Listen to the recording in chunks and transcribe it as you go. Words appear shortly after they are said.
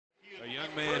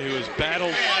young man who has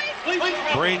battled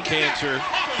brain cancer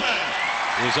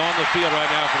is on the field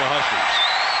right now for the Huskers.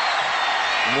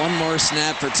 One more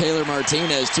snap for Taylor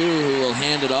Martinez, too, who will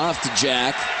hand it off to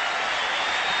Jack.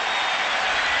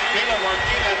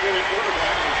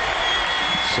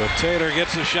 So Taylor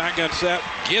gets the shotgun set,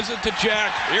 gives it to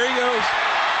Jack. Here he goes.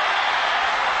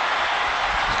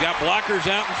 He's got blockers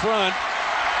out in front.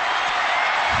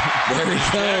 There he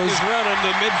Jack goes. is running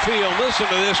to midfield. Listen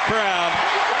to this crowd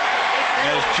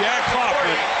as Jack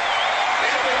Hoffman,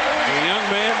 the young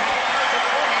man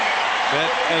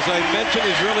that, as I mentioned,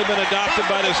 has really been adopted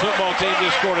by this football team,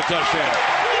 just scored a touchdown.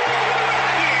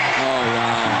 Oh,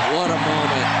 wow. What a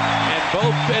moment. And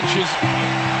both benches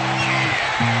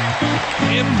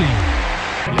empty.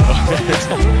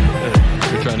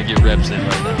 We're trying to get reps in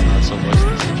right now, not so much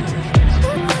the situation.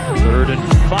 3rd and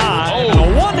 5. Oh. And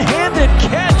a one-handed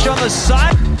catch on the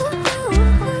side.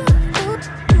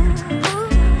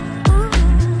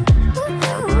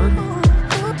 Harburg.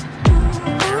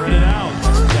 Airing it out.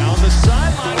 Down the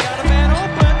sideline. Got a man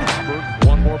open.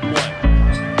 One more play.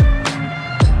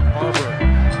 Harburg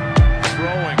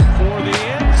throwing for the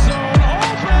end zone.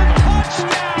 Open.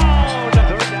 Touchdown.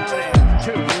 3rd down and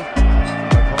 2.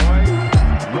 McCoy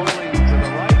rolling to the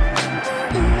right.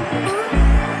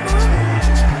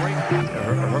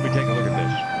 Let me take a look at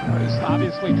this. It's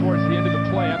obviously towards the end of the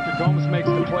play after Gomes makes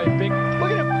the play. Big,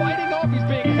 look at him fighting off. He's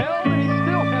being held, and he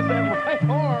still has that right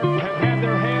arm. Have had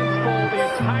their hands full the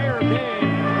entire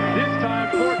game. This time,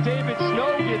 poor David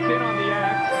Snow gets in on the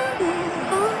act.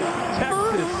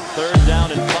 Texas. 3rd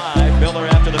down and 5. Miller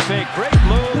after the fake. Great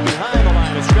move behind the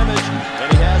line of scrimmage,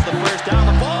 and he has the 1st down.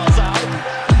 The ball's out,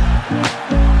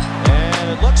 and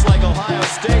it looks like Ohio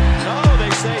State. No,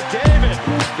 they say David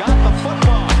got the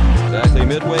football. Exactly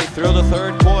midway through the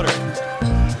 3rd quarter.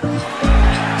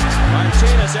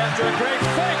 Martinez, after a great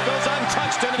fake, goes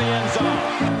untouched into the end zone.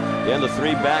 And the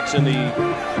 3 backs in the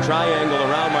triangle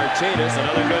around Martinez.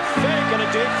 Another good fake and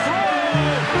a deep throw.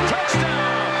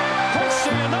 Touchdown!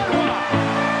 Christian Unruh.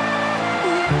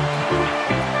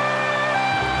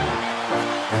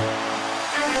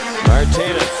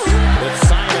 Martinez with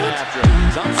Simon after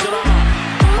him. Dumps it off.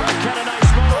 Burkhead, a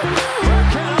nice move.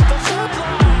 Burkhead up the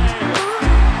sideline.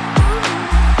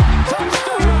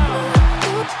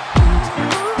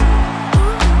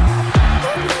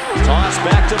 Toss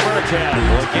back to Burkhead.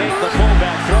 Legate, the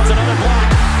fullback, throws another block.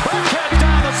 Burkhead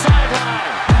down the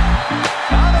sideline.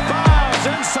 Out of bounds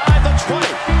inside the 20.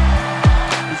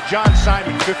 It's John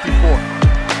Simon, 54.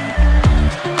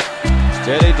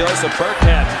 Steady dose of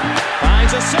Burkhead.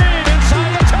 Finds a seam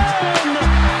inside the 10.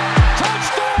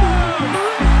 Touchdown!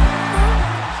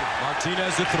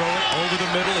 Martinez to throw it over the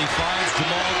middle. He finds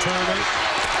Jamal Turner.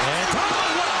 And what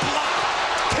a block!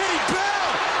 Kenny Bell!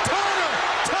 Turner!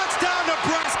 Touchdown,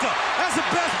 Nebraska! That's the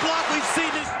best block we've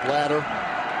seen this. Ladder.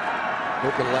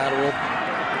 Looking lateral.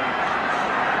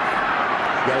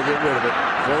 Gotta get rid of it.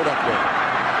 Throw it up there.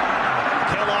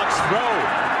 Kellogg's throw.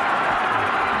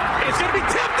 It's going to be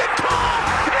tipped and caught!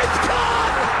 It's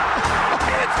caught!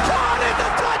 It's caught in the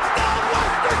touchdown,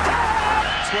 Western Town!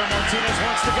 That's where Martinez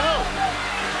wants to go.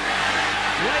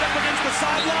 Right up against the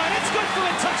sideline. It's good for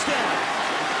a touchdown.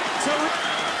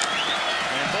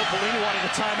 And Bo Pelini wanted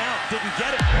a timeout. Didn't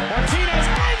get it. Martinez,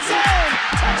 end zone!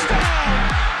 Touchdown!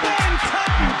 Ben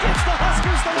Cotton gets the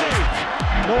Huskers the lead.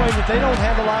 Knowing that they don't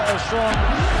have a lot of strong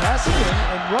passing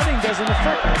and running doesn't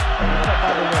affect them.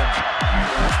 By the way.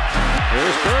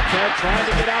 Here's Burkhead trying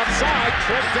to get outside.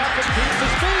 Tripped up and keeps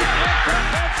his feet. And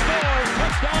Burkhead scores.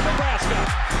 Touchdown, Nebraska.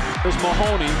 There's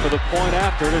Mahoney for the point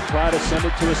after to try to send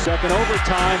it to a second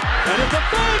overtime. And it's a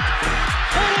fake!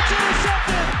 And it's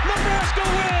intercepted! Nebraska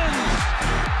wins!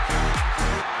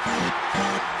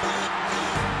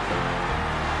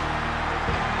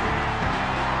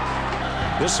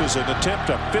 This is an attempt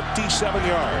of 57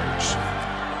 yards.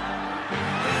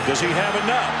 Does he have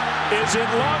enough? Is it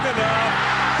long enough?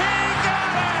 He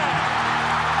got it!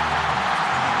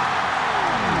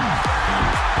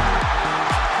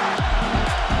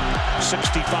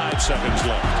 65 seconds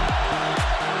left.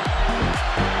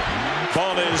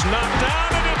 Ball is knocked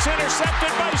down and it's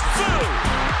intercepted by Sue.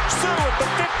 Sue at the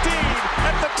 15,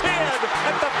 at the 10,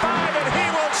 at the 5, and he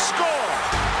will score.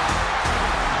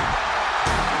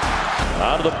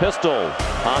 Out of the pistol,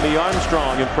 Tommy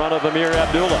Armstrong in front of Amir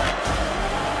Abdullah.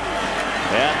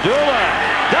 Abdullah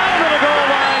down to the goal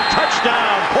line,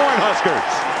 touchdown,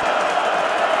 Cornhuskers.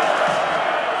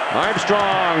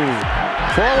 Armstrong,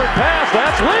 forward pass,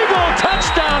 that's legal,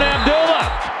 touchdown, Abdullah.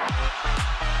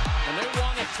 And they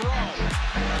want to throw.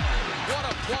 What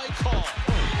a play call.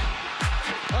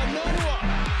 Another one.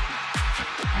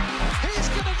 He's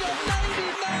going to go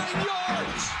 99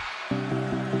 yards.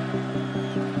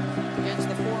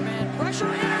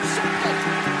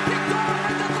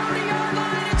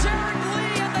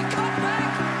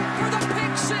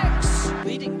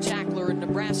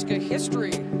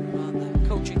 history on the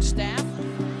coaching staff.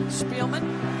 Spielman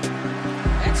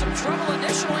had some trouble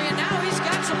initially, and now he's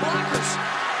got some blockers.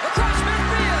 Across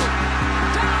midfield,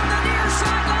 down the near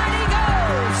sideline he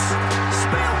goes.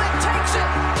 Spielman takes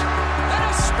it, and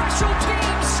a special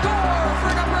team score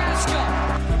for Nebraska.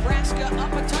 Nebraska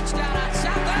up a touchdown on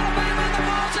South Alabama, and the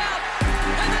ball's out,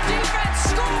 and the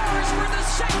defense scores for the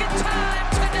second time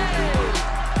today.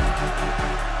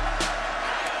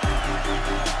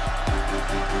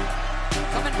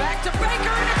 Coming back to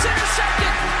Baker, and it's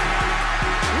intercepted.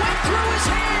 Went through his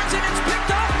hands, and it's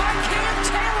picked up by Cam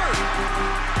Taylor.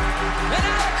 And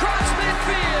out across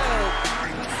midfield.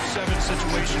 7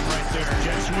 situation right there.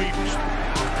 Jet sweeps.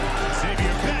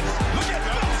 Xavier Betts. Look at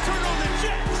the turn on the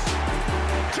Jets.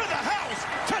 To the house.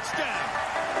 Touchdown.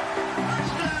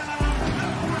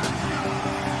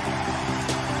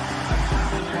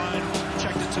 Line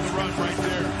checked it to the run right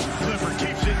there. Clifford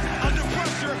keeps it under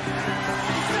pressure.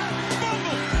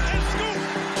 Fumble and scoop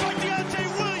by Deontay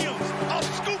Williams. A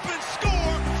scoop and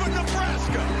score for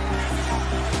Nebraska.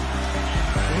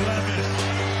 Levis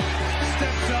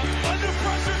steps up under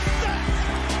pressure. Sack.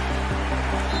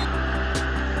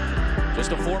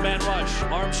 Just a 4-man rush.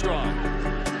 Armstrong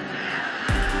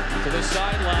to the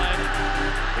sideline.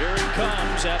 Here he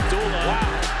comes, Abdullah.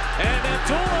 Wow. And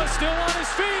Abdullah still on his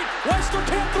feet.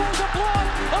 Westerkamp throws a block.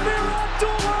 Amir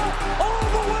Abdullah all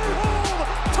the way home.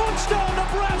 Touchdown,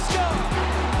 Nebraska.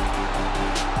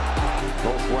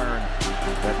 Both wearing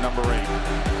that number 8.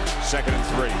 2nd and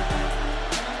 3.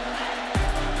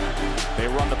 They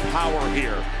run the power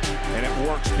here, and it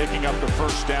works, picking up the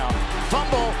first down.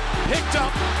 Fumble, picked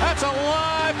up. That's a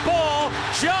live ball.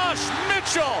 Josh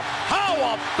Mitchell, how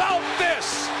about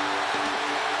this?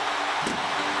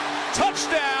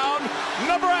 Touchdown,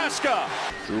 Nebraska.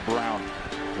 Drew Brown,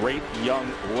 great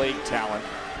young leg talent,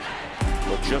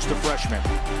 but just a freshman.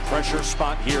 Pressure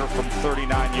spot here from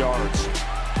 39 yards.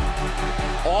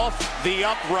 Off the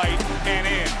upright and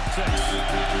in. 6.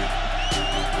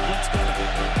 Let's go.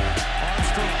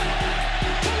 Armstrong.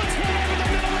 Bullets one over the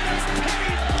middle, and there's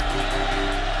Kenny.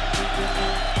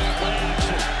 Play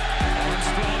action.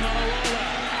 Armstrong on a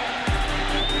rollout.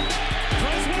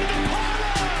 Throws one to the pile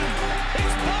run.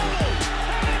 It's bobbled,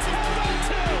 and it's held on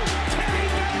to. Terry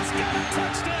Betts got a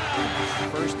touchdown.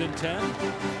 1st and 10.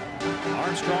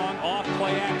 Armstrong off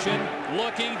play action.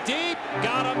 Looking deep.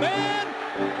 Got a man.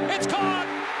 It's caught.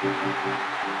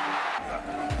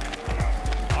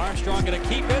 Armstrong going to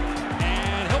keep it,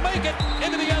 and he'll make it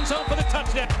into the end zone for the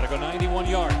touchdown. Got to go 91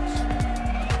 yards.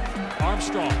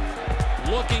 Armstrong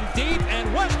looking deep, and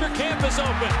Westerkamp is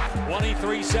open.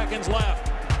 23 seconds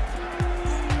left.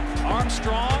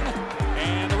 Armstrong,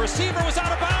 and the receiver was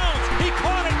out of bounds. He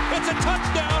caught it. It's a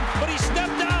touchdown, but he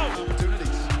stepped out.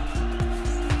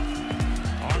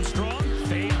 Armstrong,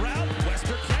 fade route.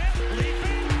 Westerkamp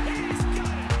leaping. He's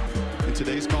got it. In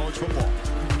today's college football.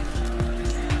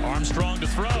 Armstrong to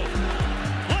throw.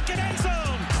 Look at end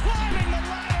zone. Climbing the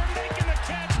ladder, making the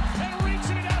catch, and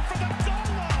reaching it out for the goal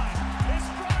line. It's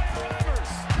Brian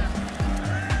Rivers.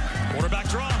 Quarterback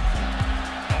draw.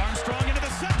 Armstrong into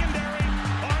the secondary.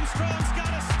 Armstrong's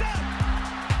got a step.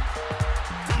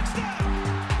 Touchdown.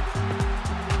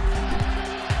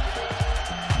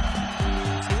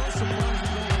 Still surprised to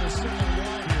go on a second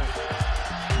wide here.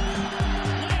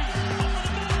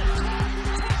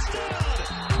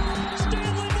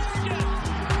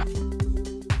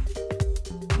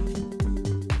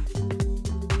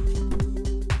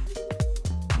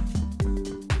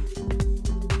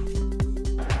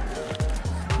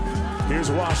 Here's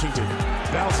Washington,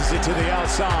 bounces it to the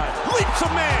outside, leaps a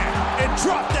man, and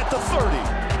dropped at the 30.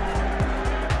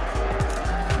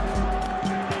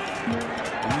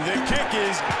 The kick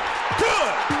is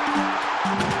good.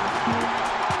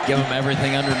 Give him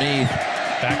everything underneath.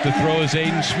 Back to throw is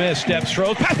Aiden Smith. Steps,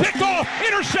 throws, pass picked off,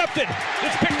 intercepted.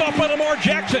 It's picked off by Lamar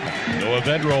Jackson. Noah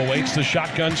Vedro waits the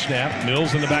shotgun snap.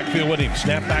 Mills in the backfield with him.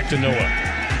 Snap back to Noah.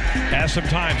 Has some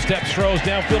time. Steps, throws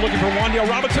downfield looking for Wan'Dale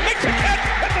Robinson. Makes a catch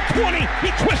at the 20.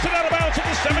 He twisted out of bounds at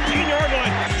the 17-yard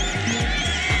line.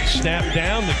 Snap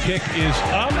down. The kick is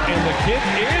up, and the kick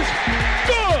is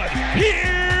good.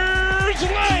 Here's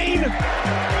Lane.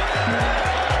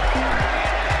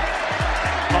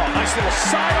 Oh, nice little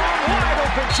sidearm, wide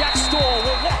open. Jack Stoll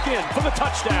will walk in for the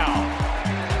touchdown.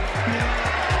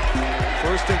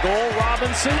 1st and goal.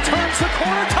 Robinson turns the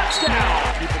corner.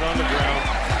 Touchdown. Keep it on the ground.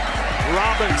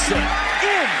 Robinson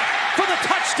in for the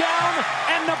touchdown,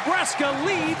 and Nebraska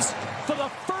leads for the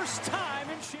first time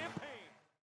in Champaign.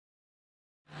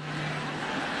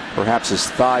 Perhaps his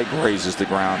thigh grazes the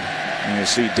ground. And you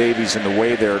see Davies in the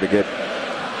way there to get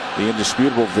the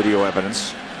indisputable video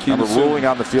evidence. Number ruling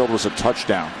on the field was a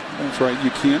touchdown. That's right. You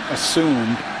can't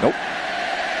assume. Nope.